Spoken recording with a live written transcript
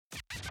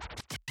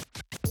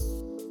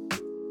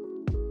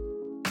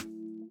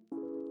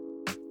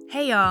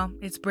Hey y'all,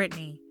 it's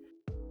Brittany.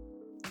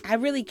 I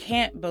really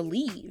can't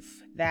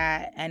believe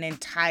that an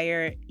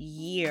entire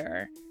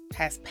year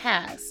has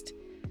passed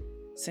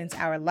since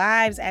our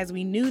lives as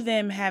we knew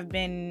them have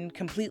been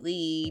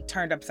completely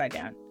turned upside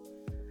down.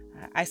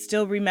 I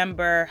still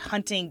remember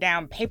hunting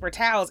down paper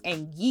towels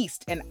and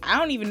yeast, and I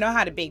don't even know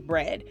how to bake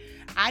bread.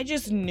 I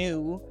just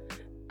knew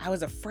I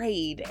was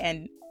afraid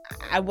and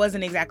I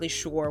wasn't exactly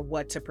sure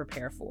what to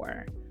prepare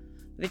for.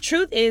 The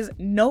truth is,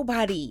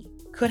 nobody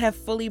could have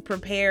fully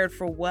prepared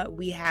for what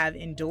we have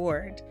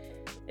endured.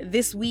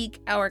 This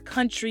week, our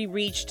country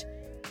reached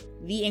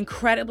the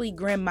incredibly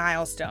grim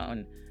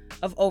milestone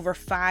of over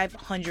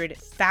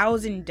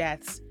 500,000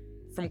 deaths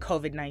from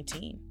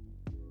COVID-19.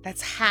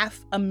 That's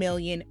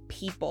 500,000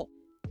 people.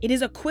 It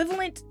is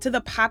equivalent to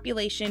the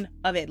population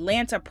of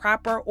Atlanta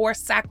proper or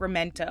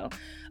Sacramento,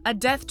 a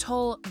death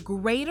toll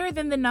greater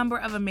than the number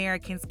of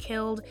Americans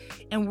killed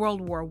in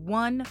World War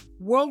I,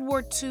 World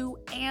War II,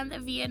 and the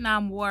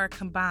Vietnam War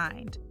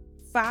combined.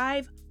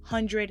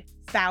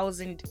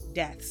 500,000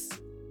 deaths.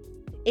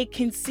 It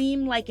can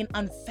seem like an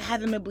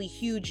unfathomably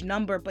huge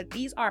number, but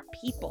these are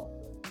people.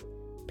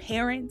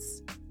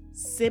 Parents,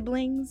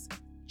 siblings,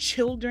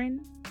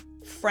 children,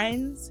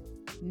 friends,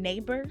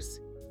 neighbors,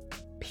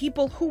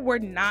 people who were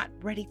not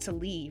ready to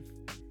leave.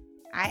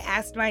 I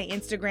asked my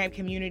Instagram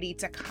community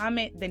to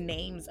comment the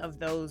names of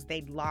those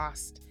they'd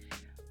lost,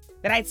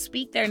 that I'd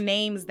speak their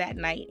names that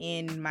night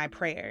in my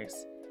prayers.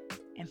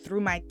 And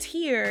through my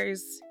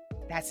tears,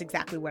 that's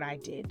exactly what I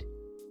did.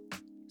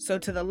 So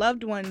to the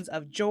loved ones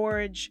of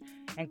George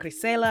and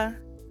Crisela,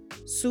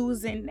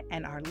 Susan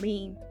and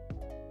Arlene,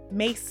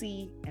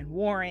 Macy and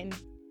Warren,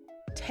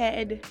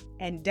 Ted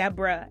and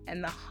Deborah,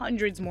 and the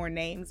hundreds more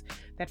names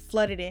that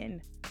flooded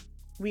in,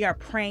 we are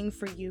praying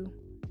for you.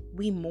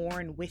 We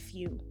mourn with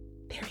you.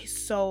 There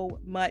is so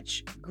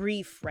much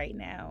grief right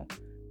now.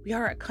 We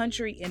are a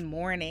country in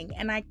mourning,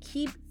 and I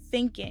keep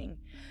thinking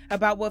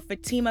about what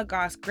Fatima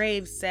Goss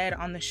Graves said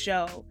on the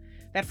show,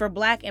 that for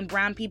Black and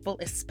Brown people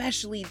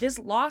especially, this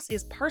loss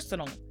is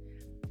personal.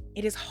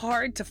 It is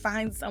hard to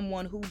find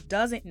someone who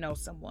doesn't know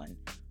someone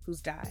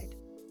who's died.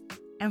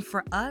 And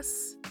for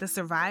us, the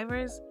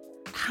survivors,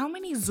 how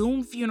many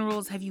Zoom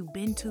funerals have you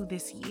been to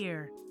this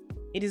year?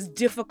 It is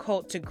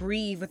difficult to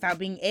grieve without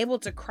being able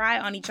to cry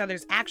on each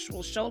other's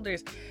actual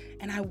shoulders.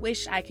 And I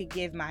wish I could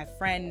give my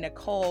friend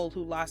Nicole,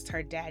 who lost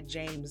her dad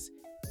James,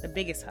 the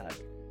biggest hug.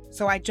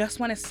 So I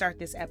just want to start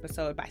this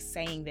episode by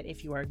saying that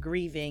if you are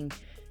grieving,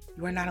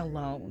 you are not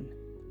alone.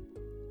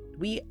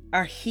 We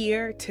are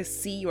here to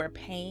see your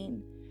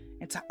pain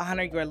and to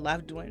honor your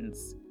loved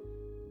ones.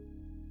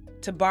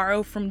 To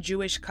borrow from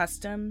Jewish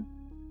custom,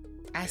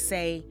 I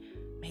say,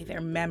 may their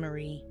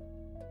memory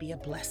be a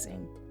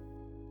blessing.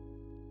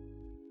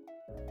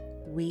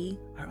 We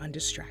are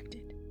undistracted.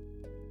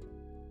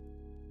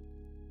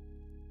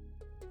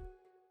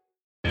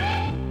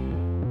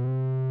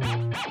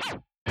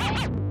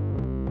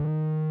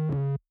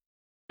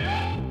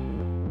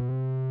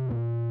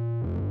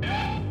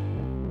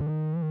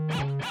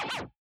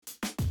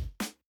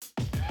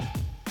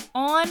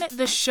 On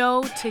the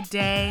show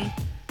today,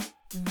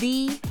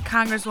 the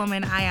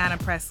Congresswoman Ayanna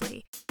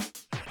Pressley.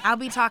 I'll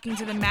be talking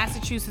to the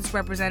Massachusetts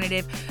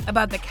representative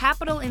about the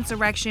Capitol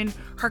insurrection,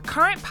 her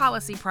current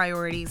policy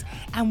priorities,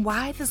 and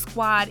why the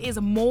squad is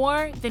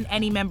more than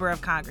any member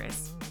of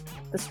Congress.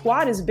 The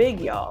squad is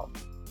big, y'all.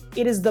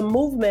 It is the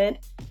movement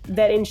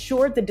that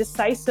ensured the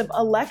decisive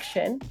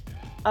election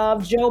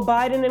of Joe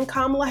Biden and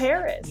Kamala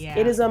Harris. Yeah.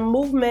 It is a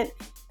movement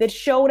that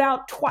showed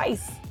out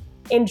twice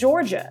in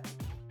Georgia.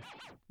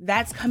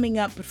 That's coming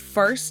up, but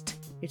first,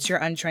 it's your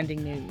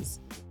untrending news.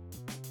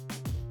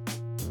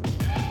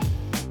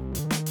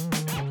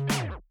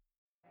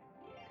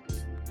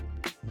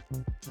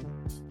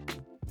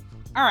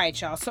 All right,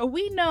 y'all. So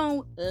we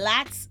know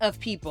lots of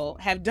people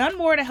have done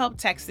more to help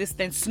Texas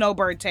than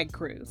Snowbird Ted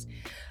Cruz.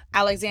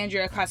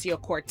 Alexandria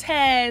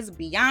Ocasio-Cortez,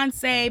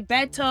 Beyonce,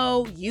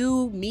 Beto,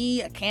 you,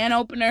 me, a can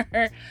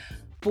opener.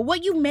 But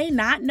what you may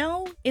not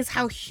know is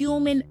how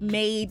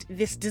human-made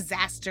this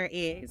disaster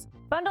is.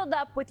 Bundled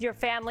up with your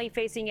family,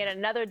 facing yet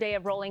another day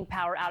of rolling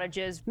power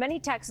outages, many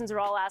Texans are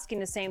all asking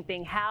the same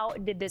thing. How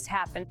did this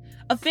happen?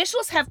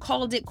 Officials have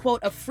called it, quote,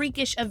 a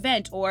freakish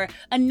event or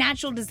a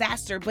natural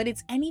disaster, but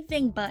it's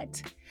anything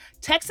but.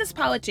 Texas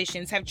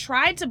politicians have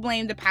tried to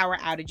blame the power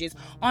outages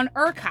on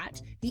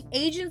ERCOT, the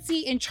agency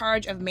in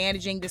charge of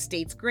managing the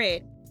state's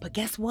grid. But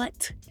guess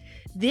what?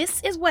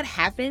 This is what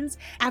happens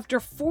after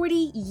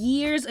 40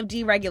 years of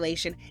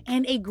deregulation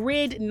and a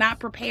grid not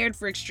prepared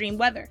for extreme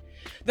weather.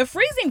 The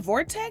freezing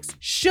vortex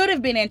should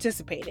have been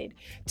anticipated.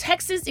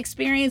 Texas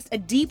experienced a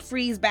deep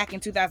freeze back in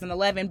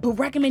 2011, but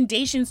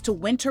recommendations to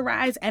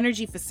winterize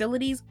energy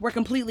facilities were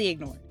completely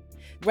ignored.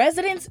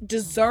 Residents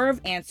deserve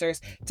answers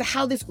to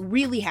how this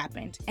really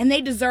happened, and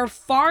they deserve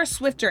far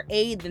swifter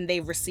aid than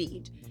they've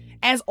received.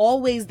 As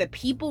always, the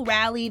people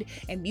rallied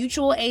and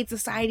mutual aid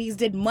societies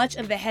did much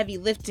of the heavy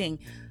lifting,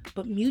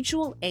 but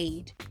mutual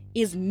aid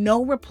is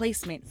no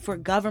replacement for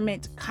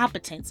government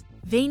competence.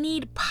 They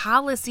need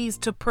policies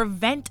to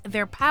prevent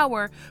their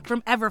power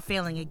from ever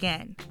failing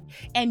again.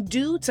 And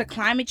due to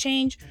climate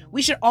change,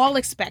 we should all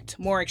expect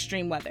more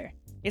extreme weather.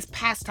 It's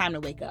past time to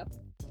wake up.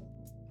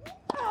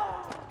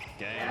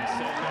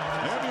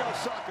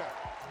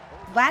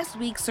 Last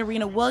week,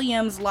 Serena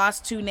Williams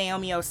lost to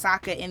Naomi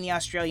Osaka in the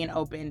Australian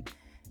Open,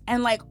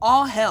 and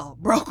all hell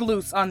broke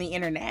loose on the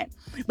internet.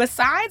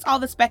 Besides all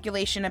the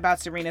speculation about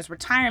Serena's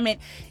retirement,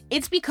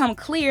 it's become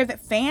clear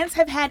that fans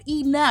have had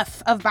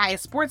enough of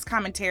biased sports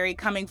commentary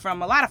coming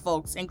from a lot of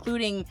folks,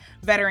 including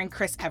veteran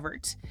Chris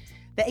Evert.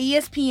 The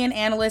ESPN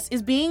analyst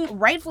is being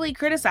rightfully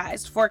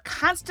criticized for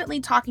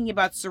constantly talking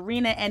about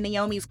Serena and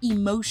Naomi's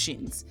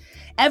emotions.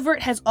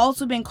 Evert has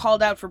also been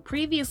called out for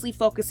previously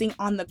focusing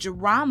on the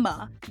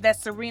drama that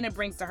Serena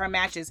brings to her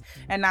matches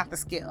and not the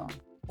skill.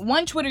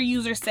 One Twitter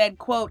user said,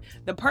 quote,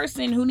 "The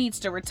person who needs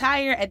to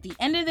retire at the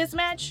end of this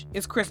match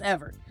is Chris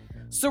Evert.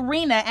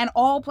 Serena and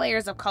all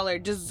players of color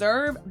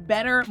deserve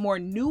better, more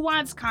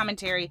nuanced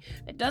commentary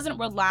that doesn't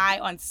rely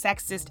on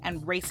sexist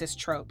and racist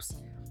tropes."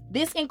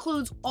 This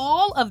includes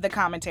all of the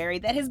commentary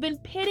that has been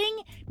pitting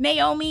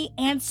Naomi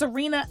and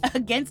Serena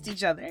against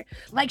each other.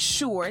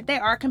 Sure, they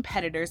are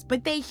competitors,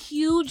 but they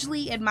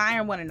hugely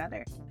admire one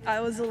another. I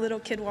was a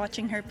little kid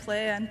watching her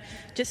play, and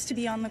just to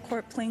be on the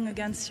court playing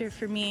against her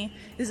for me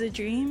is a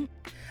dream.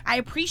 I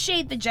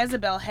appreciate the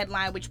Jezebel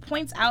headline, which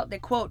points out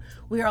that, quote,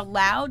 "We are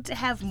allowed to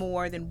have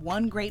more than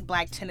one great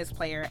black tennis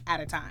player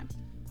at a time."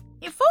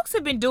 If folks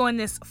have been doing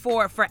this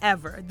for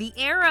forever, the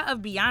era of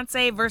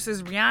Beyonce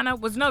versus Rihanna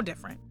was no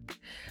different.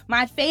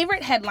 My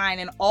favorite headline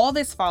in all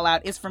this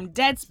fallout is from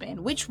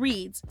Deadspin, which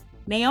reads,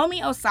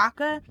 "Naomi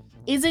Osaka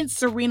isn't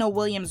Serena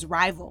Williams'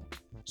 rival.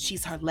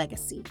 She's her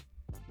legacy."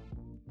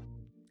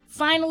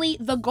 Finally,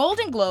 the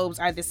Golden Globes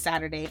are this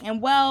Saturday,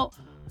 and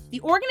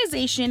the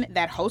organization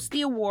that hosts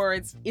the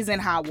awards is in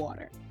hot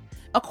water.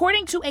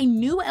 According to a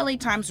new LA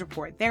Times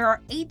report, there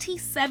are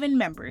 87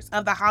 members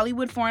of the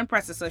Hollywood Foreign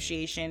Press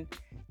Association,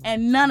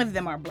 and none of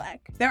them are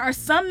black. There are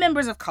some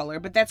members of color,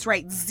 but that's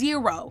right,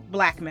 0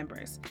 black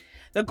members.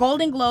 The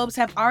Golden Globes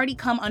have already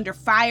come under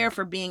fire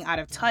for being out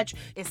of touch,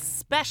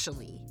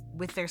 especially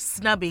with their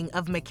snubbing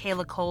of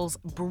Michaela Coel's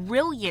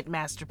brilliant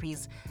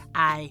masterpiece,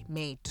 I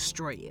May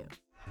Destroy You.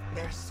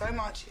 There's so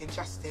much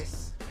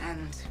injustice,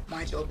 and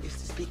my job is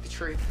to speak the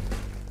truth.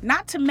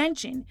 Not to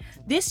mention,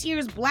 this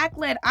year's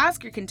black-led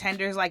Oscar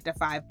contenders like The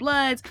Five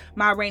Bloods,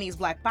 Ma Rainey's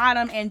Black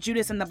Bottom, and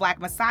Judas and the Black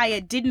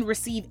Messiah didn't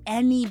receive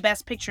any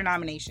Best Picture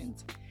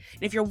nominations.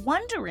 And if you're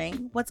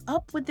wondering what's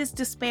up with this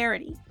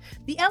disparity,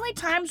 the LA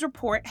Times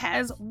report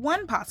has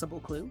one possible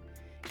clue.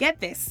 Get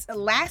this,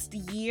 last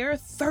year,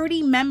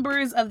 30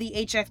 members of the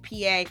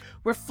HFPA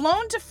were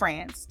flown to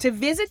France to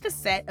visit the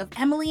set of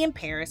Emily in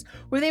Paris,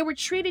 where they were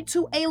treated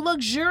to a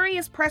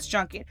luxurious press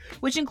junket,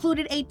 which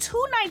included a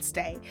 2-night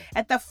stay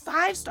at the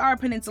 5-star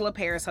Peninsula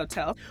Paris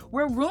Hotel,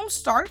 where rooms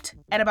start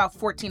at about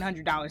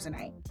 $1,400 a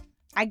night.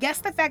 I guess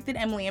the fact that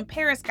Emily in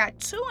Paris got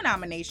 2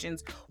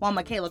 nominations while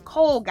Michaela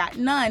Coel got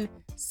none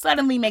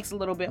suddenly makes a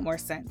little bit more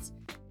sense.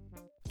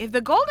 If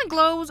the Golden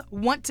Globes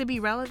want to be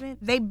relevant,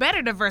 they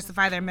better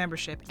diversify their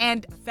membership,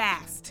 and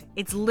fast.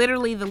 It's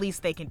literally the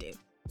least they can do.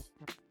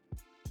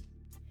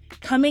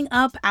 Coming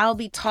up, I'll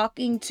be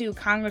talking to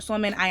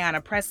Congresswoman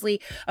Ayanna Pressley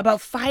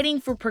about fighting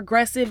for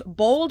progressive,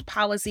 bold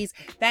policies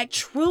that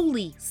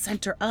truly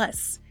center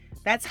us.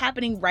 That's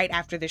happening right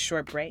after this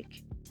short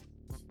break.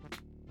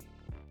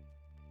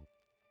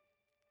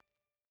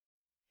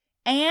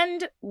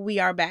 And we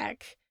are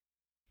back.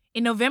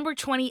 In November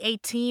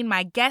 2018,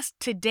 my guest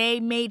today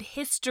made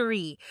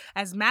history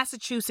as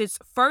Massachusetts'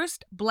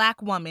 first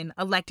Black woman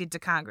elected to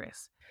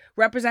Congress.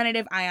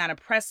 Representative Ayanna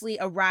Pressley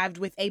arrived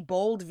with a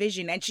bold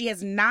vision, and she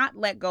has not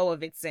let go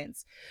of it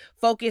since.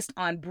 Focused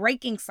on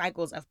breaking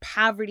cycles of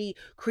poverty,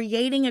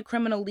 creating a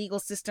criminal legal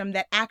system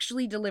that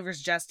actually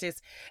delivers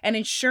justice, and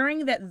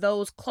ensuring that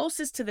those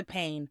closest to the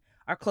pain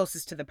are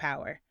closest to the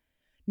power.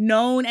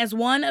 Known as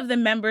one of the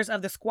members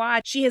of the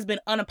squad, she has been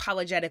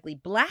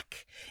unapologetically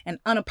Black and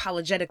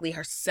unapologetically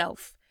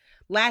herself.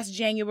 Last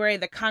January,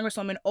 the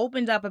Congresswoman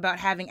opened up about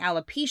having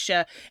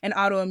alopecia, an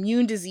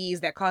autoimmune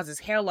disease that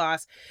causes hair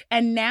loss,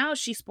 and now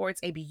she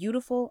sports a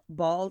beautiful,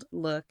 bald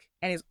look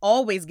and is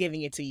always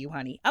giving it to you,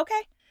 honey.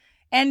 Okay?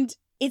 And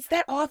it's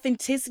that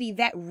authenticity,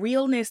 that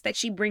realness that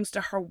she brings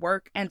to her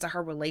work and to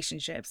her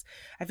relationships.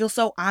 I feel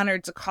so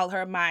honored to call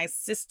her my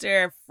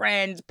sister,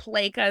 friend,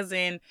 play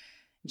cousin.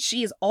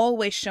 She is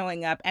always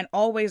showing up and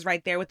always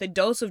right there with a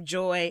dose of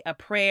joy, a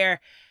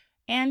prayer,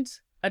 and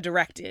a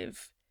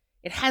directive.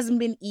 It hasn't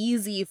been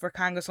easy for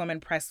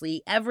Congresswoman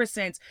Pressley. Ever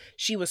since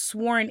she was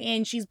sworn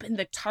in, she's been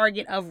the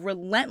target of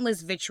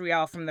relentless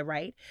vitriol from the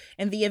right.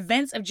 And the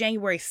events of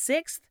January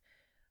 6th,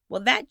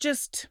 that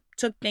just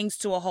took things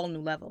to a whole new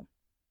level.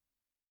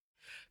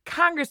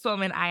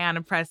 Congresswoman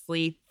Ayanna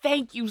Pressley,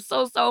 thank you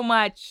so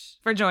much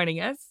for joining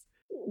us.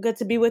 Good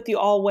to be with you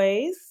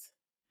always.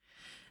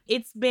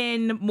 It's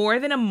been more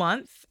than a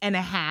month and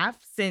a half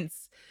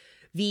since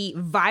the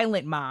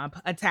violent mob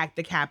attacked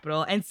the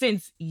Capitol, and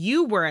since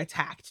you were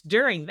attacked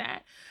during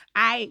that.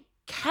 I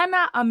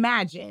cannot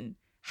imagine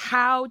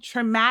how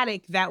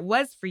traumatic that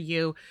was for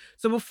you.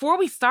 So before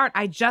we start,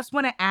 I just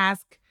want to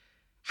ask,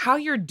 how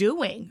you're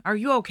doing. Are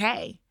you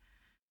okay?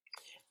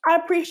 I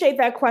appreciate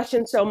that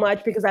question so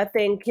much because I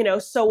think,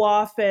 so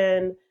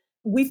often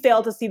we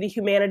fail to see the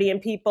humanity in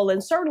people,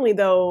 and certainly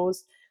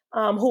those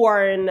who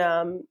are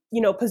in,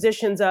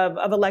 positions of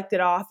elected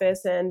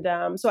office. And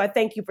so I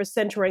thank you for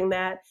centering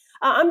that.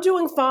 I'm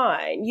doing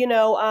fine.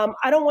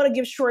 I don't want to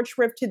give short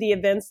shrift to the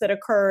events that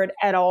occurred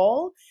at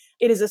all.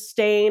 It is a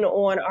stain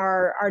on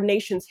our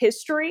nation's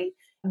history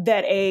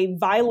that a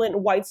violent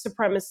white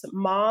supremacist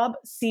mob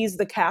seized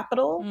the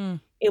Capitol.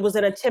 Mm. It was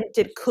an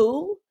attempted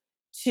coup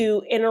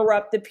to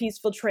interrupt the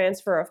peaceful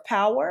transfer of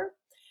power.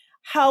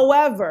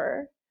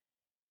 However,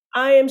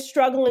 I am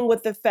struggling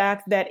with the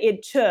fact that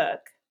it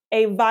took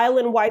a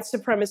violent white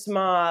supremacist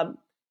mob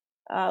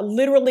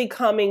literally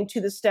coming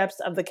to the steps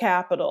of the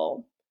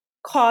Capitol,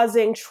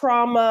 causing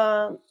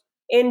trauma,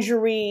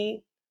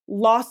 injury,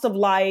 loss of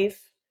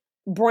life,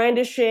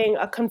 brandishing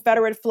a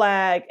Confederate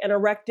flag, and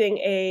erecting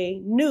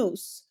a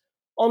noose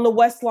on the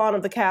west lawn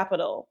of the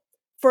Capitol,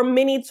 for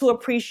many to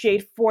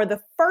appreciate for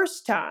the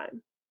first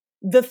time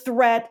the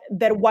threat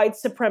that white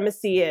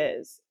supremacy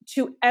is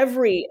to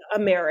every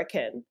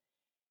American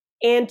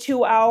and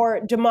to our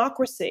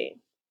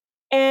democracy.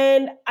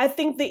 And I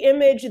think the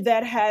image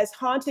that has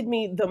haunted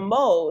me the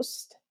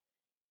most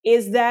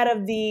is that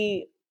of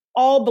the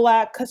all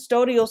Black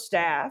custodial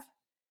staff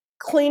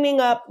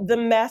cleaning up the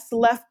mess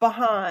left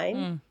behind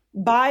Mm.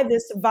 by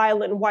this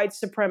violent white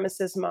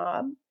supremacist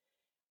mob.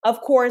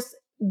 Of course,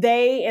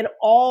 they and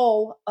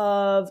all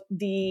of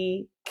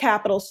the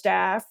Capitol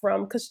staff,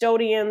 from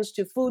custodians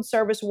to food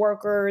service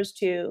workers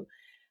to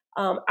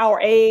our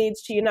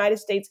aides to United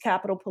States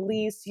Capitol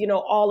Police,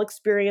 all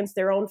experienced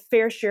their own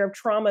fair share of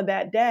trauma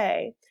that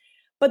day.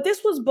 But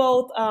this was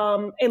both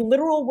a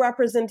literal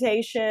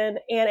representation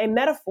and a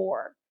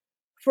metaphor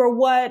for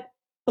what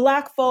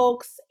Black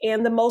folks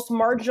and the most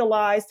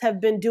marginalized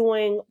have been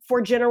doing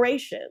for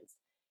generations.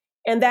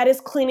 And that is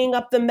cleaning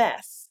up the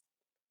mess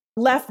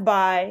left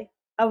by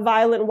a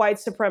violent white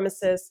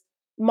supremacist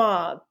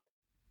mob.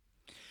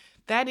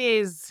 That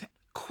is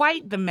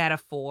quite the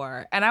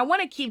metaphor. And I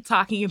want to keep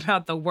talking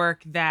about the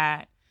work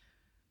that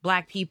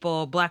Black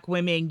people, Black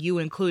women, you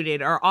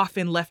included, are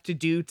often left to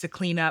do to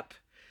clean up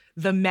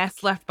the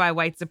mess left by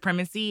white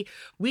supremacy.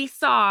 We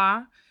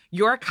saw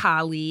your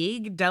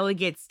colleague,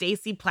 Delegate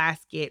Stacey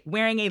Plaskett,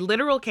 wearing a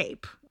literal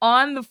cape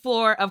on the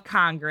floor of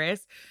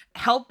Congress,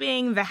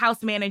 helping the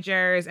House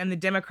managers and the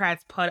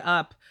Democrats put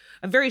up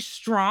a very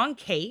strong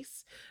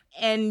case.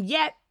 And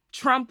yet,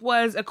 Trump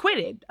was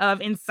acquitted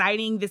of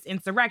inciting this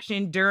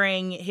insurrection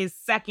during his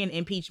second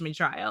impeachment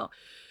trial.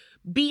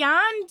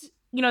 Beyond,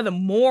 the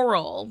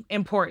moral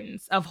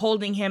importance of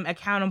holding him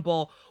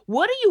accountable,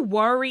 what do you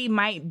worry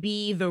might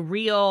be the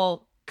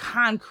real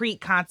concrete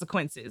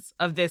consequences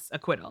of this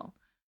acquittal?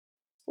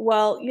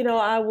 Well,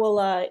 I will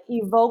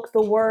evoke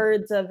the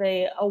words of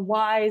a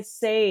wise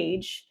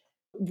sage,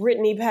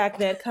 Brittany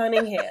Packnett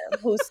Cunningham,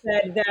 who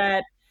said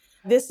that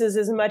this is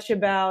as much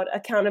about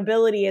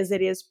accountability as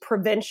it is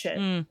prevention.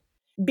 Mm.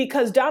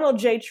 Because Donald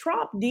J.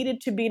 Trump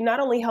needed to be not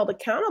only held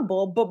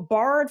accountable, but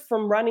barred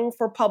from running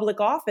for public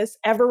office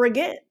ever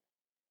again.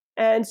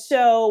 And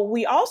so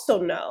we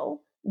also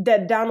know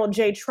that Donald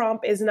J.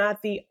 Trump is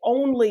not the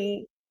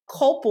only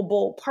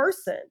culpable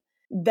person,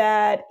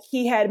 that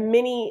he had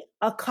many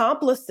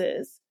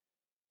accomplices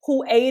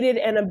who aided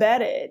and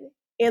abetted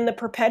in the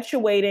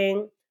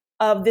perpetuating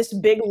of this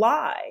big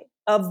lie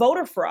of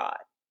voter fraud,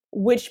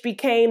 which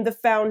became the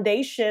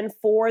foundation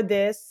for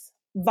this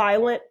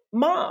violent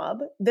mob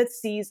that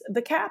seized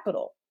the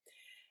Capitol.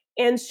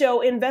 And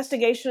so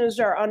investigations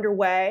are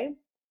underway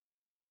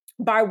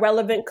by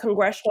relevant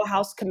congressional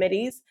House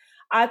committees.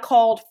 I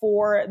called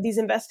for these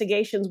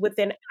investigations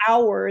within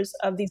hours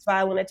of these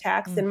violent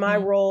attacks in my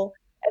role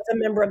as a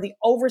member of the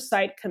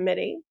Oversight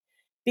Committee,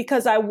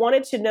 because I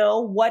wanted to know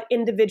what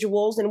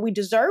individuals, and we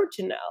deserve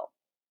to know,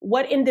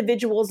 what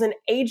individuals and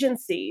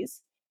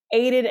agencies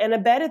aided and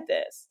abetted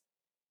this.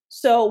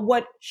 So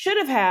what should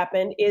have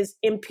happened is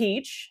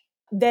impeach,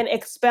 then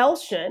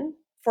expulsion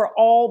for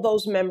all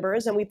those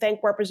members. And we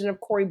thank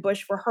Representative Cori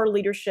Bush for her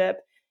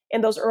leadership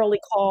in those early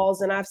calls,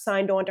 and I've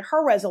signed on to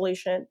her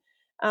resolution,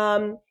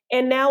 and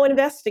now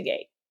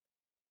investigate.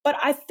 But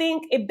I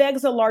think it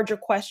begs a larger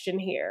question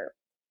here.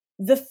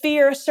 The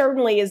fear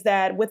certainly is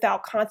that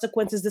without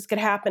consequences, this could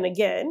happen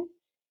again.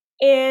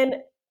 And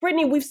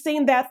Brittany, we've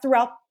seen that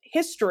throughout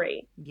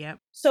history. Yep.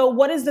 So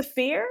what is the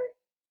fear?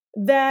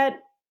 That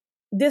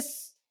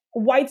this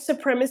white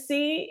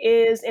supremacy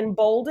is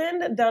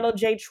emboldened, Donald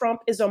J.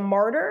 Trump is a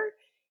martyr,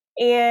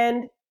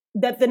 and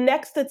that the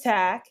next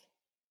attack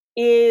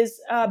is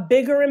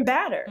bigger and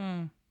badder.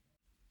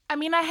 I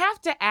mean, I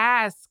have to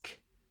ask,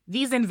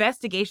 these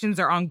investigations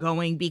are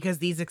ongoing because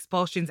these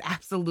expulsions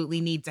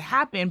absolutely need to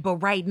happen. But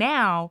right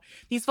now,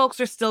 these folks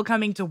are still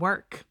coming to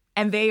work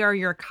and they are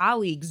your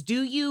colleagues.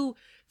 Do you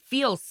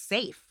feel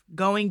safe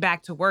going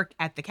back to work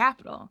at the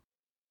Capitol?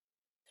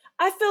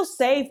 I feel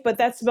safe, but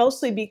that's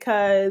mostly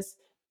because,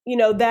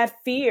 that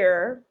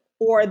fear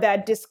or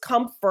that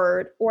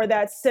discomfort or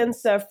that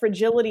sense of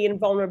fragility and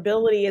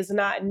vulnerability is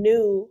not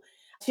new.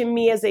 to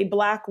me as a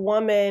Black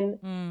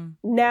woman,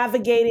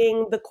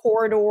 navigating the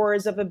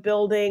corridors of a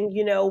building,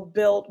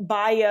 built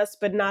by us,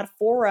 but not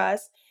for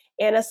us,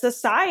 and a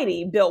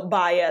society built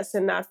by us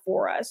and not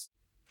for us.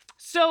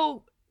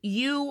 So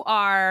you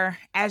are,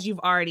 as you've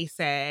already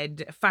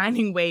said,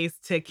 finding ways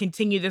to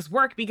continue this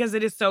work because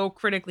it is so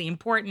critically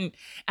important.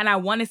 And I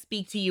want to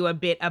speak to you a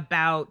bit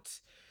about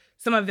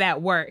some of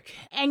that work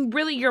and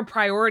really your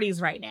priorities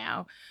right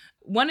now.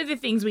 One of the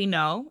things we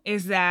know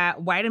is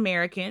that white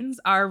Americans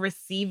are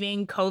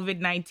receiving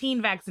COVID-19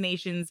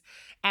 vaccinations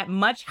at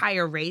much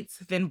higher rates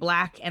than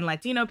Black and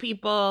Latino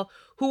people,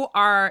 who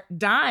are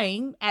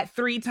dying at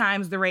 3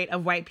 times the rate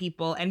of white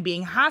people and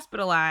being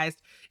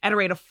hospitalized at a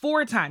rate of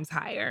 4 times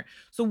higher.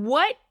 So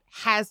what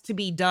has to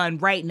be done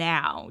right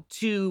now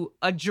to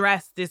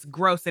address this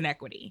gross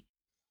inequity?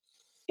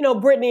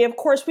 Brittany, of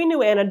course, we knew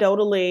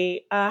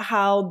anecdotally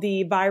how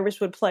the virus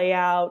would play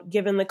out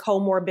given the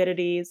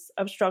comorbidities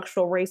of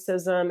structural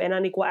racism and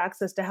unequal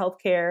access to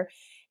healthcare.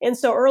 And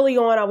so early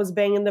on, I was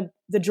banging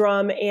the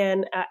drum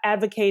and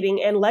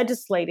advocating and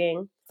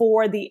legislating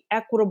for the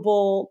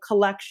equitable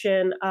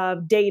collection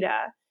of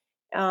data.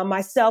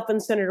 Myself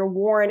and Senator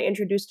Warren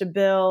introduced a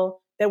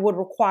bill that would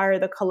require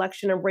the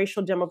collection of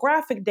racial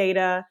demographic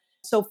data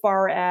so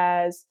far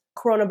as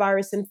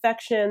coronavirus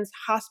infections,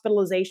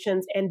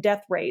 hospitalizations, and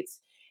death rates.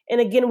 And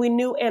again, we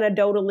knew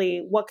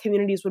anecdotally what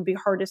communities would be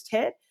hardest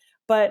hit,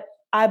 but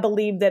I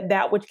believe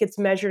that which gets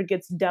measured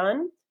gets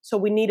done. So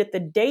we needed the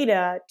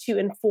data to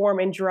inform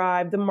and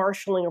drive the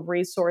marshaling of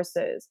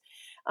resources.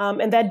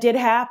 And that did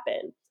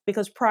happen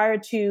because prior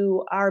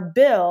to our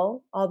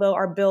bill, although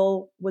our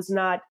bill was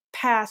not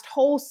passed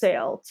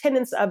wholesale,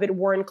 tenets of it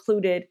were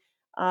included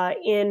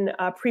in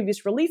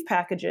previous relief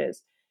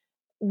packages.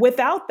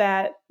 Without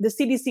that, the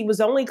CDC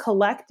was only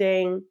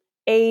collecting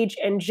age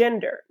and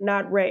gender,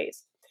 not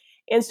race.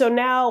 And so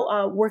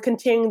now we're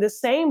continuing the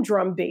same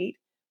drumbeat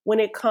when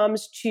it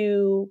comes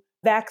to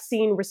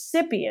vaccine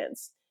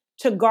recipients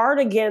to guard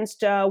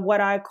against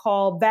what I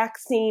call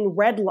vaccine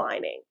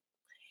redlining.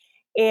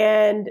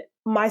 And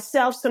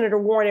myself, Senator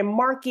Warren, and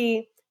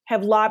Markey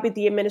have lobbied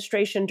the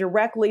administration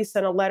directly,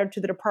 sent a letter to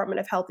the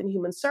Department of Health and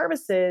Human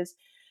Services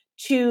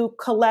to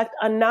collect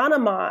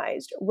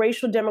anonymized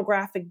racial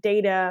demographic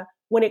data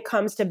when it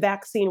comes to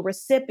vaccine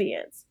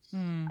recipients.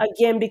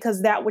 Again,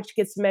 because that which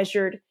gets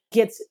measured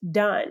gets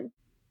done.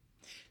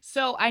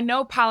 So I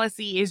know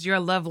policy is your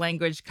love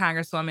language,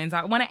 Congresswoman. So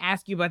I want to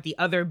ask you about the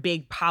other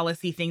big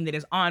policy thing that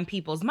is on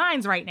people's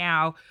minds right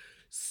now,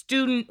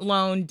 student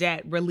loan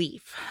debt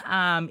relief.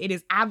 It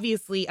is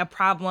obviously a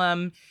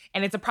problem,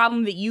 and it's a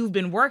problem that you've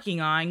been working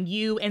on.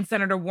 You and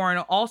Senator Warren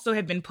also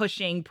have been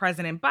pushing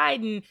President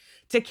Biden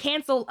to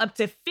cancel up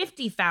to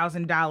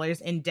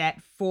 $50,000 in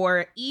debt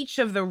for each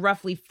of the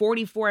roughly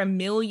 44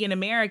 million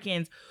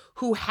Americans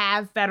who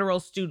have federal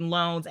student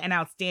loans and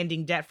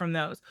outstanding debt from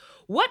those.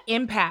 What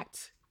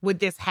impact would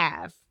this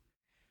have?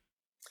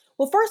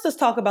 Well, first, let's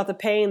talk about the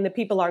pain that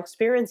people are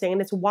experiencing,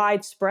 and it's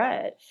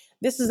widespread.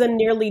 This is a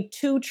nearly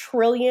 $2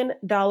 trillion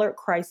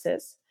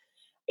crisis,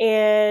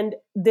 and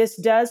this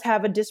does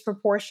have a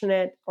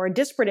disproportionate or a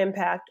disparate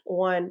impact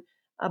on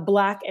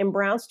Black and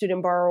Brown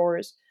student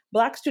borrowers.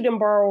 Black student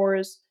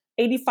borrowers,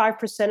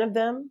 85% of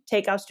them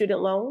take out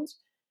student loans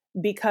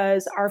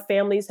because our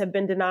families have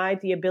been denied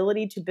the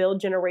ability to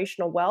build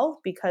generational wealth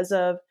because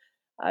of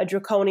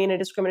draconian and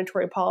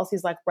discriminatory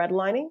policies like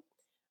redlining.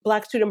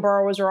 Black student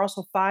borrowers are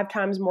also 5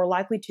 times more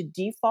likely to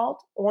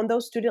default on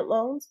those student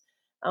loans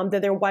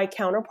than their white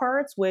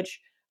counterparts,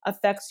 which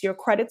affects your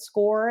credit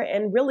score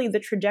and really the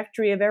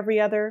trajectory of every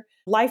other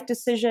life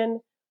decision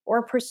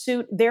or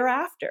pursuit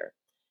thereafter.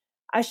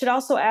 I should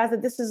also add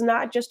that this is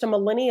not just a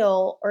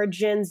millennial or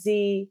Gen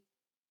Z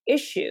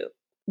issue.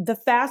 The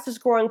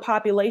fastest growing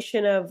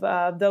population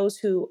of those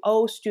who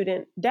owe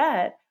student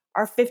debt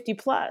are 50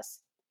 plus.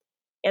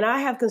 And I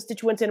have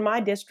constituents in my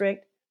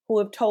district who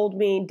have told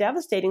me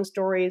devastating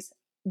stories,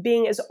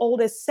 being as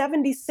old as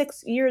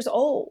 76 years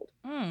old,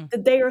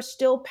 that they are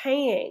still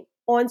paying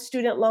on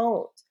student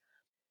loans.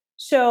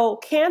 So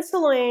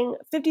canceling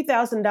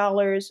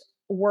 $50,000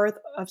 worth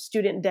of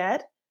student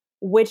debt,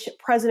 which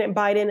President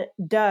Biden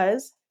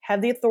does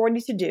have the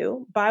authority to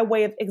do by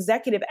way of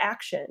executive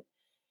action,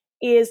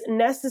 is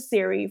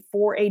necessary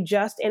for a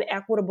just and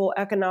equitable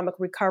economic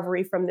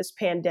recovery from this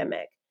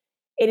pandemic.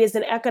 It is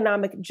an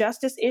economic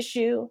justice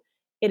issue,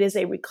 it is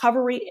a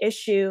recovery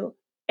issue,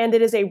 and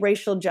it is a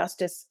racial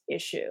justice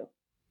issue.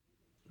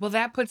 Well,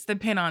 that puts the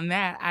pin on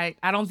that.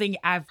 I don't think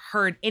I've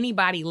heard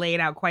anybody lay it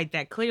out quite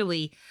that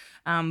clearly,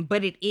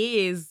 but it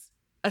is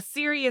a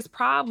serious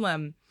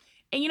problem.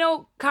 And,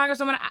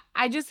 Congresswoman,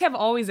 I just have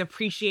always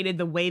appreciated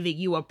the way that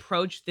you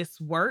approach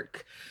this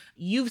work.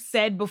 You've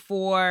said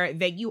before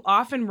that you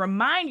often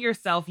remind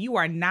yourself you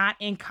are not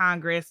in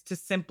Congress to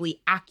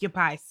simply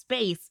occupy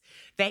space,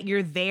 that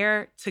you're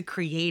there to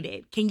create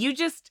it. Can you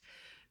just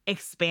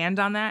expand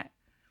on that?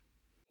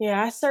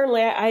 Yeah,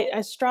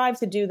 I strive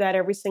to do that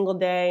every single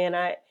day. And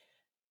I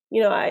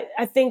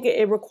think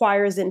it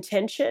requires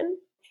intention.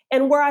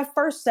 And where I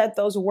first said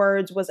those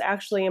words was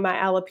actually in my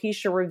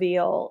alopecia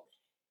reveal.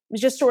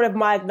 was just sort of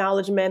my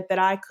acknowledgement that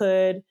I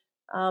could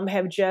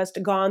have just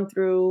gone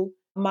through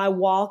my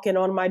walk and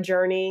on my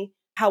journey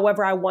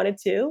however I wanted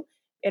to,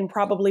 and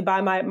probably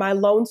by my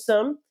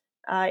lonesome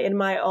in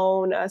my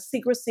own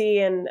secrecy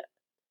and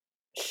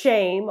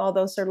shame,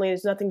 although certainly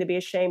there's nothing to be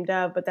ashamed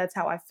of, but that's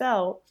how I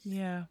felt.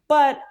 Yeah.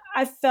 But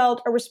I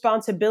felt a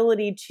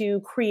responsibility to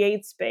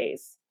create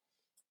space.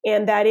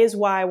 And that is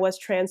why I was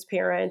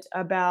transparent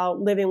about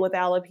living with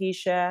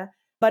alopecia.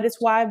 But it's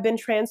why I've been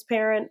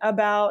transparent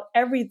about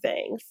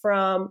everything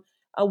from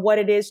what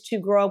it is to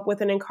grow up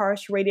with an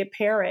incarcerated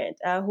parent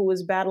who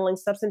is battling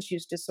substance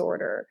use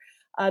disorder,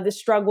 the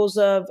struggles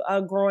of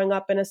growing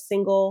up in a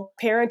single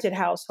parented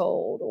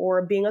household,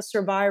 or being a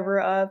survivor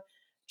of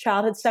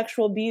childhood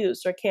sexual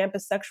abuse or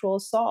campus sexual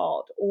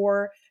assault,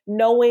 or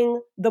knowing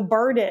the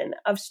burden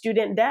of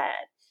student debt.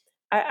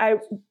 I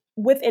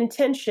with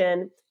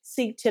intention,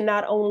 seek to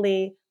not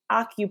only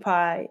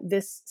occupy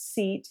this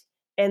seat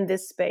and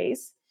this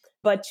space,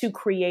 but to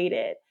create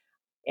it,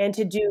 and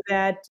to do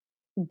that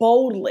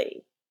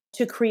boldly,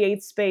 to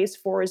create space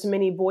for as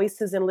many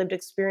voices and lived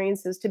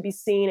experiences to be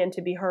seen and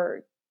to be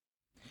heard.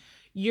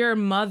 Your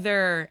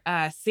mother,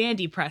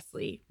 Sandy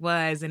Presley,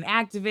 was an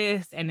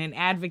activist and an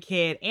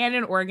advocate and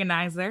an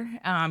organizer.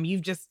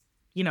 You've just,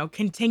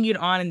 continued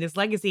on in this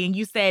legacy. And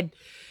you said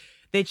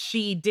that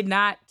she did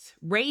not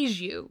raise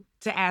you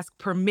to ask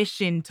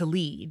permission to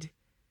lead.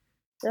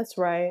 That's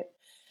right.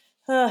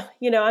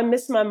 I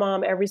miss my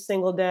mom every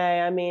single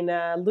day. I mean,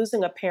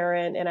 losing a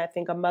parent, and I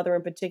think a mother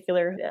in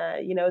particular,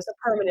 is a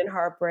permanent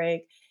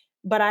heartbreak.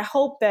 But I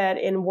hope that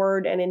in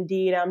word and in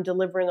deed, I'm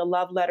delivering a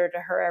love letter to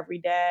her every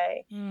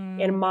day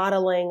and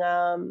modeling,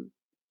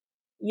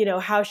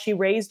 how she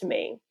raised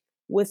me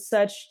with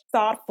such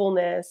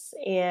thoughtfulness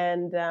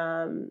and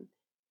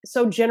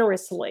so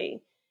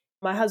generously.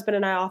 My husband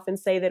and I often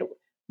say that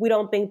we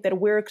don't think that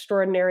we're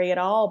extraordinary at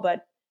all,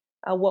 but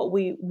what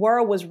we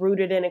were was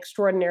rooted in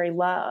extraordinary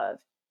love.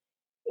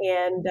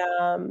 And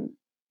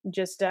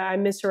I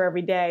miss her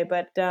every day.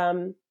 But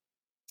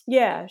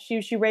yeah,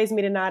 she raised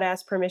me to not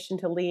ask permission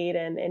to lead,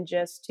 and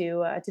just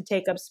to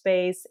take up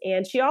space.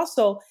 And she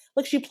also,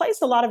 she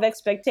placed a lot of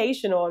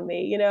expectation on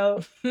me.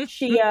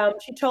 She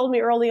told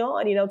me early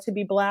on, to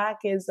be Black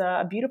is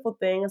a beautiful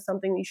thing and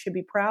something you should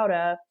be proud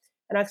of,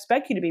 and I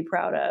expect you to be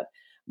proud of.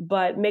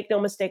 But make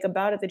no mistake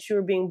about it, that you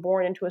were being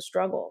born into a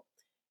struggle.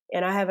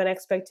 And I have an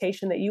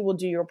expectation that you will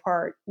do your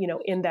part,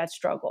 in that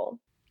struggle.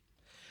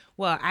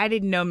 Well, I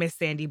didn't know Miss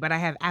Sandy, but I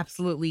have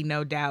absolutely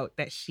no doubt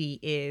that she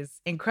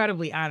is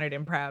incredibly honored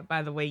and proud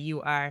by the way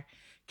you are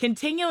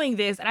continuing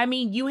this. And I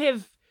mean, you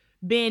have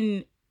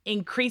been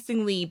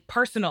increasingly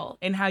personal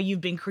in how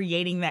you've been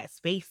creating that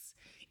space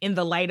in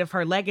the light of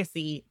her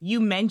legacy. You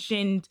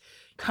mentioned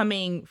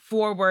coming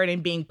forward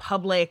and being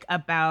public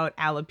about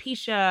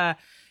alopecia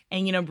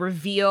and,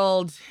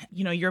 revealed,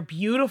 your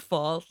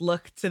beautiful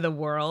look to the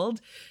world.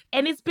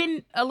 And it's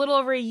been a little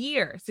over a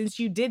year since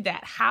you did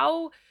that.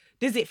 How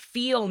does it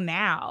feel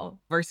now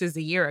versus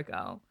a year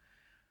ago?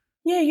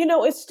 Yeah,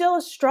 it's still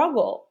a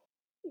struggle.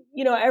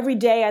 Every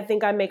day I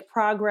think I make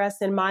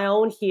progress in my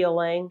own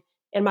healing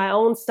and my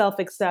own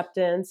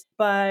self-acceptance.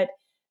 But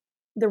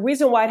the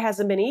reason why it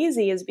hasn't been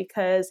easy is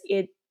because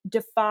it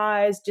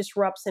defies,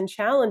 disrupts, and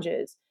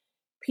challenges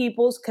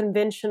people's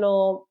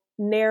conventional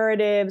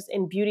narratives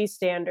and beauty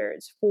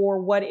standards for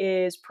what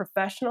is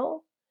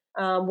professional,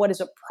 what is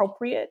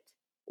appropriate,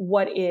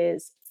 what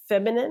is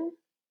feminine,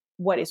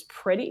 what is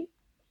pretty.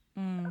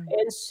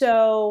 And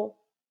so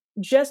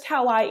just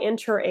how I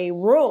enter a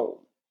room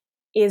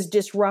is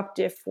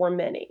disruptive for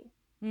many.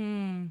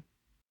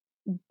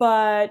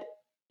 But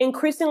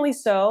increasingly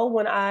so,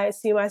 when I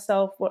see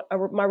myself,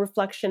 my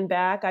reflection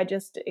back, I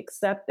just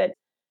accept that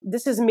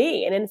this is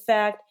me. And in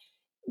fact,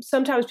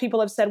 sometimes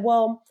people have said,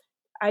 well,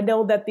 I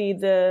know that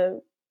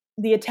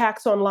the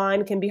attacks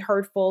online can be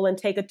hurtful and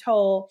take a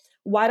toll.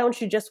 Why don't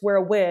you just wear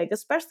a wig?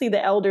 Especially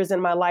the elders in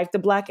my life, the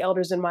Black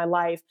elders in my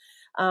life,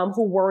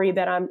 who worry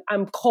that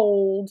I'm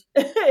cold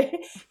and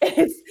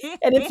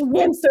it's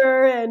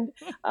winter, and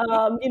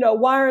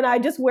why aren't I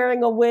just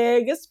wearing a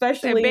wig?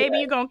 Especially, baby,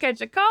 you're gonna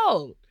catch a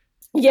cold.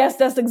 Yes,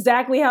 that's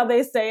exactly how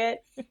they say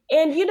it.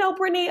 And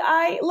Brittany,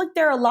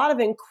 there are a lot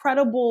of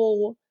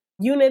incredible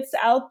units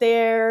out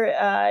there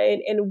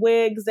in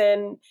wigs,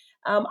 and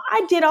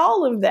I did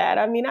all of that.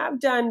 I mean, I've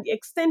done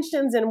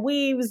extensions and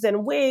weaves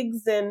and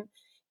wigs, and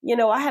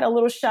I had a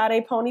little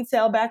Sade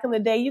ponytail back in the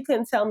day. You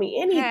couldn't tell me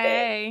anything.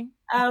 Hey.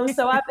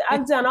 So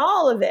I've done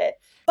all of it.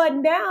 But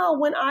now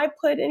when I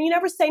put, and you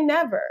never say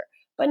never,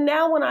 but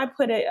now when I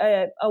put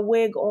a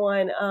wig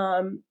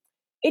on,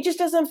 it just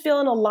doesn't feel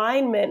in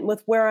alignment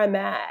with where I'm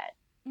at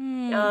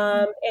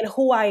and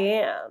who I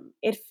am.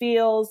 It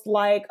feels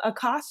like a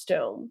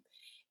costume.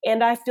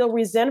 And I feel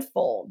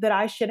resentful that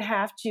I should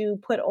have to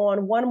put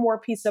on one more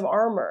piece of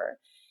armor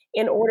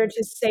in order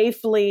to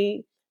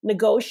safely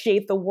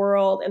negotiate the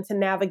world and to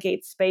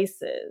navigate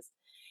spaces.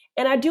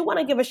 And I do want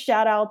to give a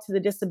shout out to the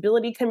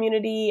disability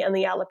community and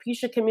the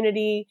alopecia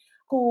community,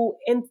 who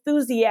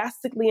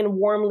enthusiastically and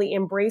warmly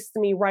embraced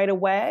me right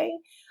away.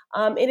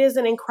 It is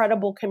an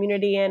incredible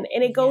community, and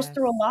it goes Yes.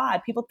 through a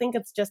lot. People think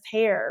it's just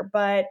hair,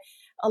 but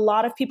a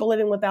lot of people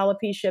living with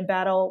alopecia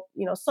battle,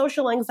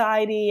 social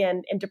anxiety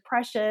and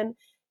depression.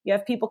 You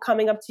have people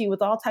coming up to you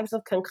with all types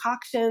of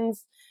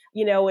concoctions,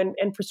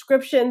 and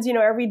prescriptions,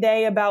 every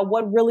day about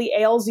what really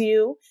ails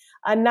you,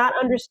 not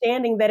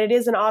understanding that it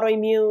is an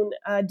autoimmune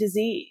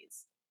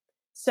disease.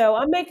 So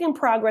I'm making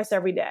progress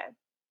every day.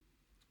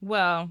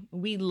 Well,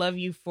 we love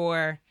you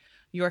for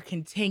your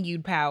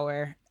continued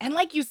power. And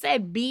like you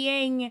said,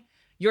 being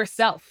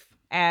yourself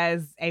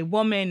as a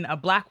woman, a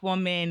Black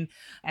woman,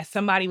 as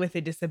somebody with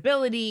a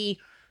disability,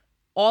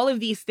 all of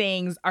these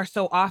things are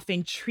so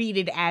often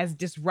treated as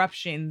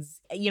disruptions,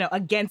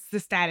 against the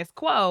status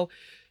quo.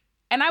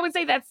 And I would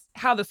say that's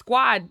how the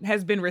squad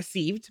has been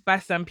received by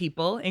some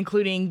people,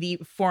 including the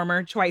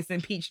former twice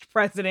impeached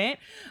president.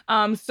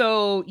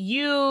 So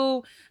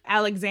you,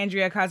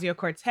 Alexandria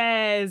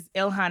Ocasio-Cortez,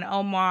 Ilhan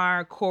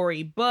Omar,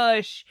 Cori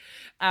Bush,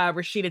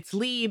 Rashida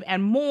Tlaib,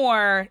 and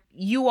more,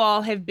 you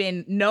all have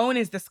been known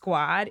as the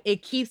squad.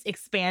 It keeps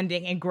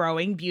expanding and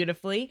growing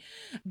beautifully.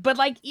 But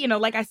like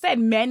I said,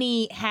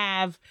 many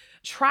have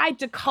tried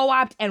to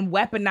co-opt and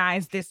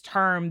weaponize this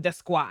term, the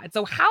squad.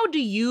 So how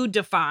do you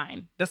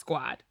define the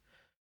squad?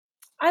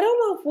 I don't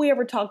know if we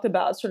ever talked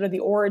about sort of the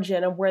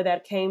origin of where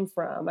that came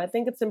from. I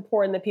think it's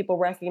important that people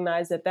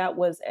recognize that that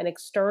was an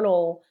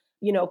external,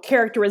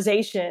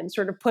 characterization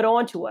sort of put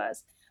onto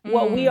us.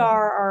 What we Mm,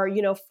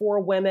 are,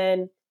 four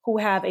women who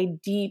have a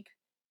deep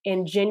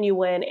and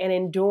genuine and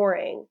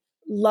enduring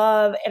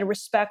love and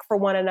respect for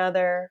one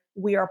another.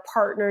 We are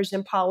partners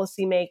in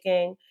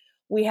policymaking.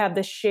 We have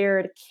the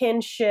shared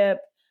kinship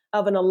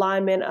of an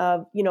alignment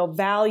of,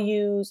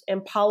 values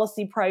and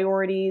policy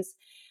priorities,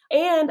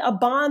 and a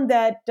bond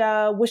that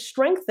was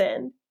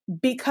strengthened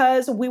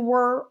because we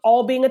were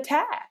all being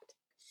attacked.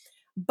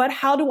 But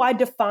how do I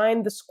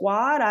define the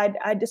squad?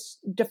 I just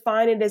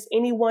define it as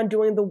anyone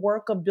doing the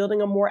work of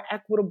building a more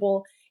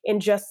equitable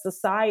and just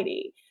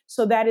society.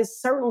 So that is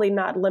certainly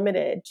not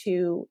limited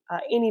to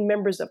any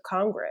members of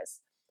Congress.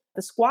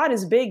 The squad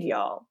is big,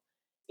 y'all.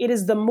 It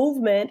is the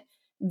movement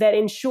that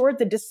ensured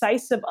the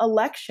decisive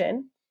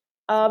election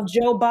of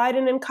Joe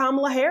Biden and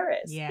Kamala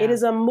Harris. It yeah.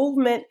 is a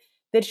movement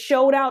that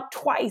showed out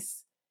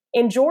twice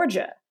in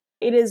Georgia.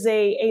 It is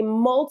a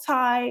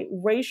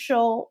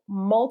multi-racial,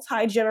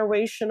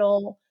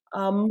 multi-generational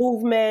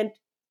movement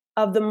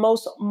of the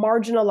most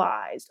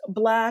marginalized,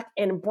 Black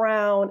and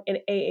Brown and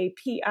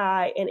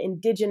AAPI and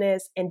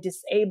Indigenous and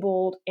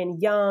disabled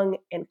and young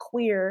and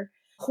queer,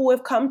 who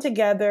have come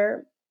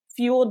together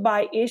fueled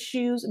by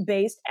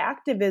issues-based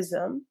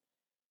activism,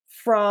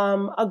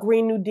 from a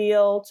Green New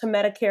Deal to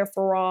Medicare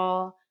for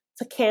All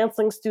to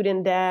canceling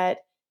student debt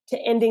to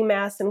ending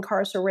mass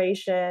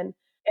incarceration.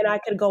 And I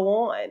could go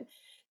on.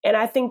 And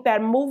I think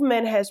that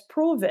movement has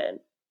proven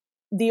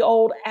the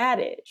old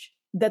adage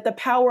that the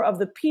power of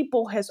the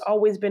people has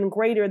always been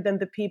greater than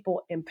the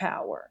people in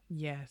power.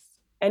 Yes.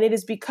 And it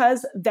is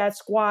because that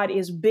squad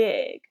is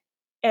big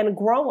and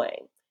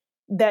growing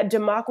that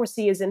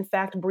democracy is, in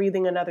fact,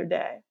 breathing another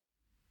day.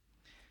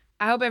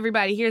 I hope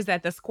everybody hears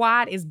that the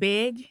squad is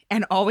big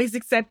and always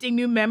accepting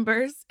new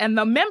members. And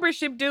the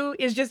membership due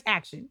is just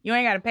action. You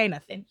ain't got to pay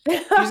nothing.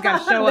 You just got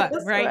to show up,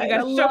 That's right? You right.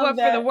 got I to show love up for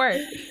the that.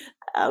 work.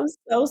 I'm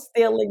so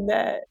stealing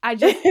that. I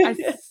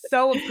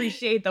so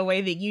appreciate the way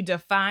that you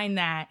define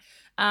that.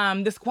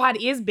 The squad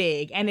is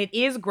big and it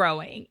is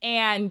growing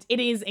and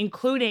it is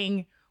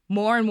including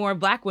more and more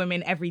Black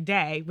women every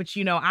day, which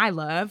I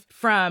love,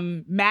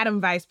 from Madam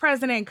Vice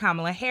President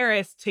Kamala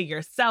Harris to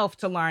yourself,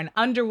 to Lauren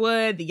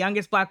Underwood, the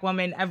youngest Black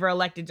woman ever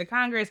elected to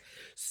Congress,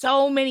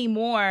 so many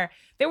more.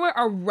 There were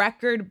a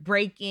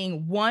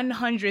record-breaking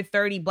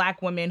 130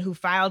 Black women who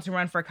filed to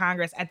run for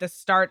Congress at the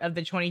start of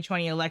the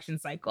 2020 election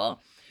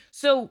cycle.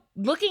 So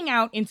looking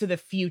out into the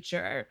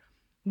future,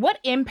 what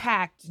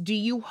impact do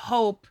you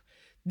hope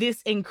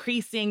this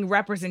increasing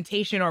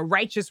representation, or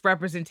righteous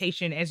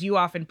representation, as you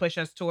often push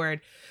us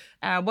toward,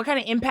 what kind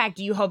of impact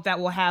do you hope that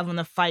will have on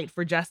the fight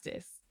for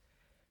justice?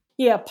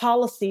 Yeah,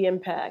 policy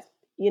impact.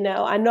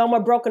 I know I'm a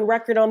broken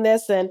record on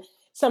this, and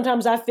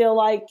sometimes I feel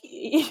like,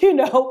 Please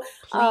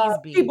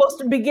be. people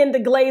begin to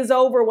glaze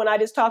over when I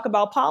just talk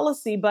about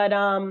policy. But,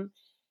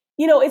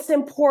 it's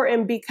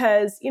important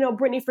because,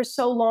 Brittany, for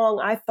so long,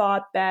 I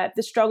thought that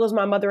the struggles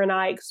my mother and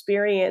I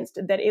experienced,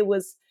 that it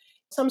was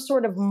some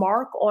sort of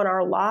mark on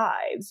our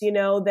lives,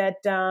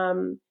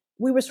 that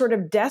we were sort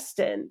of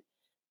destined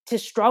to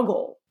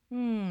struggle.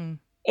 Hmm.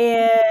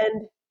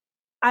 And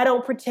I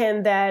don't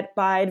pretend that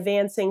by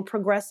advancing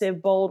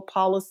progressive, bold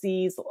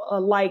policies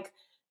like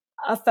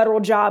a federal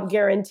job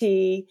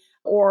guarantee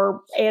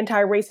or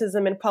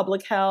anti-racism in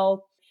public health,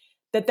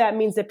 that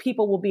means that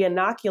people will be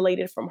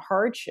inoculated from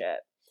hardship.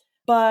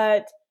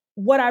 But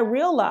what I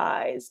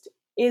realized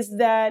is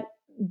that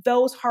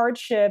those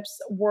hardships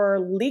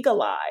were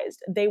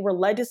legalized, they were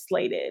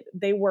legislated,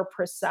 they were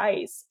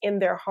precise in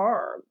their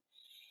harm,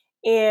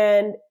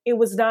 and it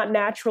was not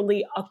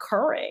naturally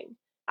occurring.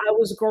 I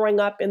was growing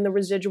up in the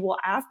residual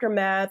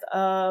aftermath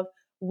of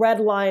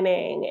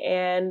redlining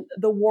and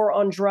the war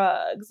on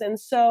drugs. And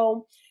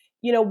so,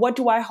 What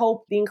do I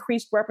hope the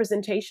increased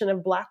representation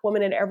of Black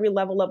women at every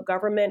level of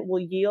government will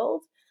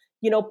yield?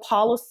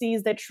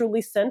 Policies that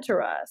truly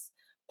center us,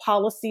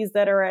 policies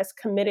that are as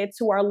committed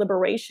to our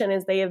liberation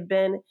as they have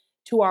been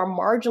to our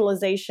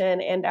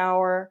marginalization and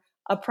our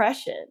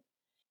oppression.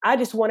 I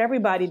just want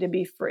everybody to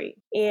be free.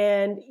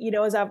 And,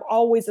 as I've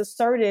always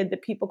asserted, the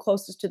people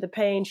closest to the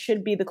pain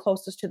should be the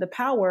closest to the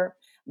power.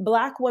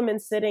 Black women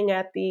sitting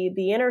at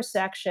the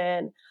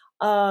intersection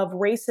of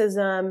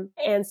racism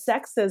and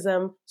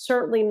sexism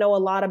certainly know a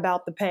lot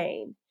about the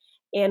pain.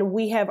 And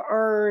we have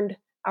earned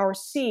our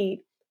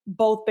seat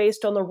both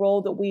based on the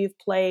role that we've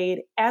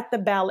played at the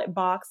ballot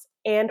box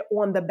and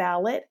on the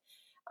ballot,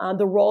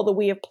 the role that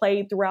we have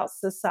played throughout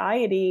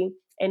society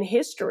and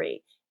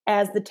history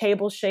as the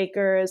table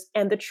shakers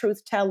and the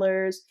truth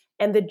tellers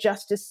and the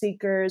justice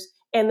seekers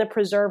and the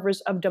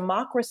preservers of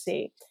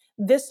democracy.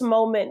 This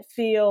moment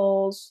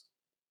feels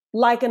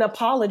like an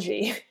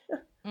apology.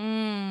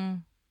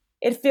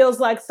 It feels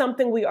like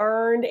something we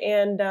earned,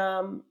 and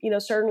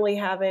certainly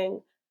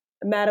having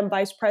Madam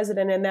Vice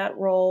President in that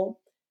role,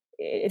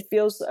 it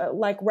feels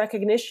like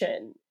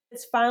recognition.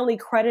 It's finally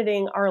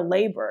crediting our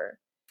labor.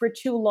 For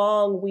too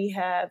long, we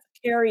have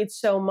carried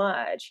so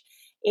much,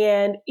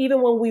 and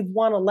even when we've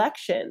won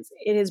elections,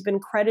 it has been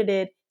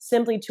credited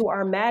simply to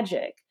our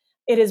magic.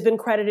 It has been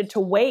credited to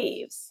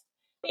waves,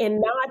 and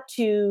not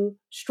to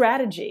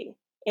strategy,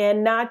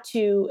 and not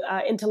to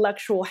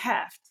intellectual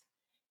heft,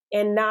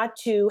 and not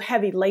to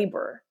heavy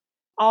labor,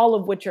 all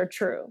of which are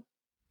true.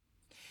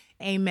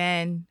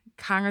 Amen.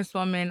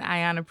 Congresswoman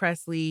Ayanna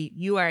Pressley,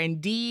 you are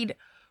indeed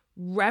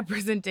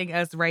representing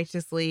us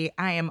righteously.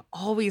 I am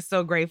always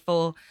so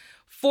grateful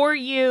for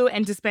you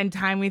and to spend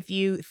time with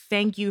you.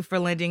 Thank you for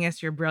lending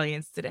us your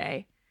brilliance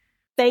today.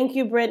 Thank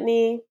you,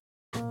 Brittany.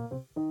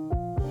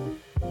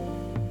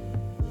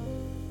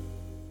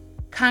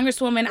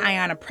 Congresswoman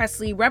Ayanna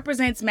Pressley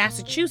represents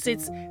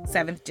Massachusetts'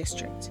 7th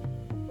District.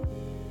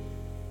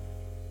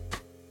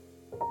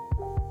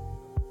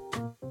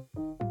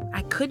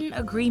 I couldn't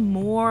agree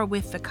more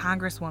with the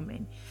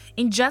Congresswoman.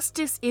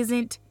 Injustice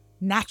isn't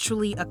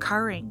naturally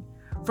occurring.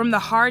 From the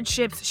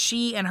hardships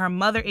she and her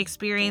mother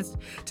experienced,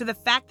 to the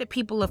fact that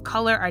people of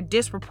color are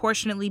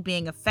disproportionately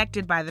being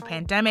affected by the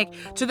pandemic,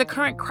 to the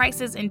current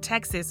crisis in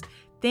Texas,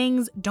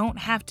 things don't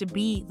have to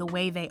be the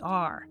way they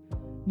are.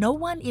 No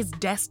one is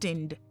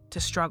destined to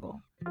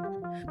struggle.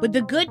 But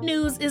the good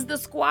news is the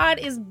squad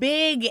is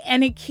big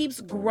and it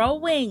keeps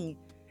growing.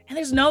 And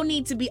there's no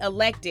need to be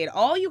elected.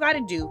 All you got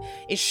to do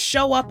is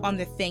show up on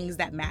the things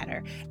that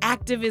matter.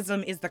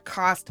 Activism is the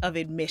cost of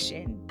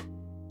admission.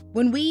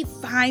 When we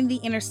find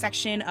the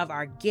intersection of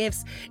our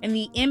gifts and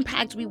the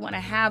impact we want to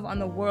have on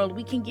the world,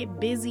 we can get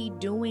busy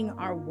doing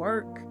our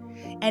work.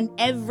 And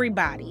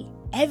everybody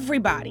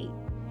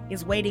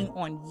is waiting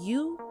on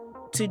you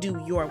to do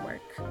your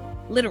work.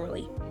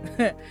 Literally.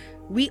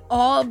 We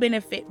all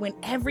benefit when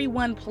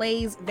everyone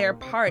plays their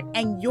part,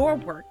 and your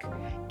work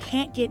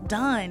can't get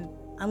done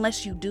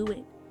unless you do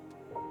it.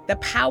 The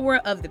power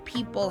of the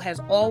people has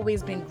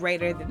always been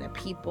greater than the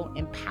people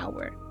in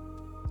power.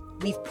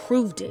 We've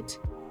proved it,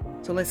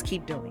 so let's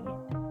keep doing it.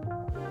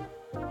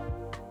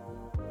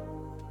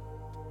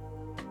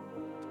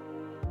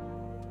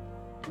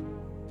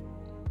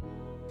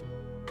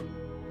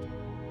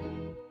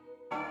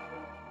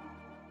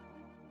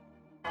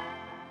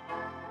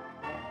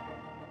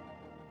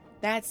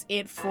 That's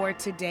it for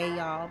today,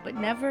 y'all, but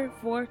never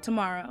for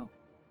tomorrow.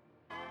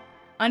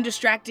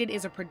 Undistracted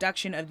is a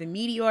production of The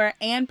Meteor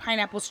and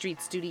Pineapple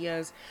Street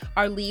Studios.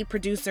 Our lead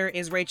producer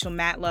is Rachel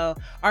Matlow.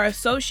 Our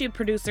associate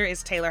producer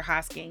is Taylor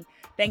Hosking.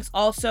 Thanks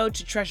also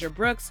to Treasure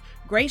Brooks,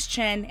 Grace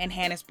Chen, and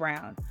Hannes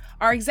Brown.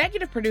 Our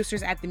executive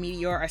producers at The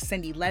Meteor are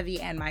Cindy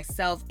Levy and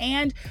myself,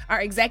 and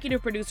our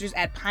executive producers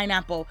at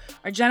Pineapple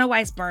are Jenna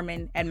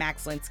Weiss-Berman and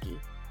Max Linsky.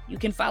 You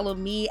can follow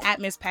me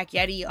at Miss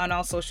Packyetti on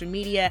all social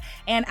media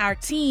and our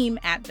team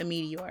at The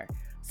Meteor.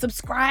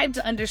 Subscribe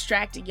to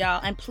Undistracted,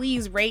 y'all, and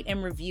please rate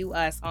and review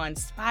us on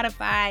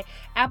Spotify,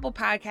 Apple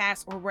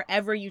Podcasts, or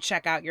wherever you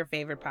check out your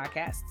favorite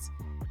podcasts.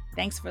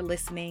 Thanks for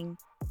listening.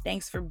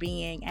 Thanks for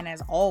being. And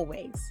as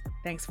always,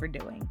 thanks for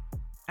doing.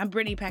 I'm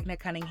Brittany Packnett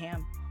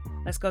Cunningham.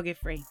 Let's go get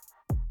free.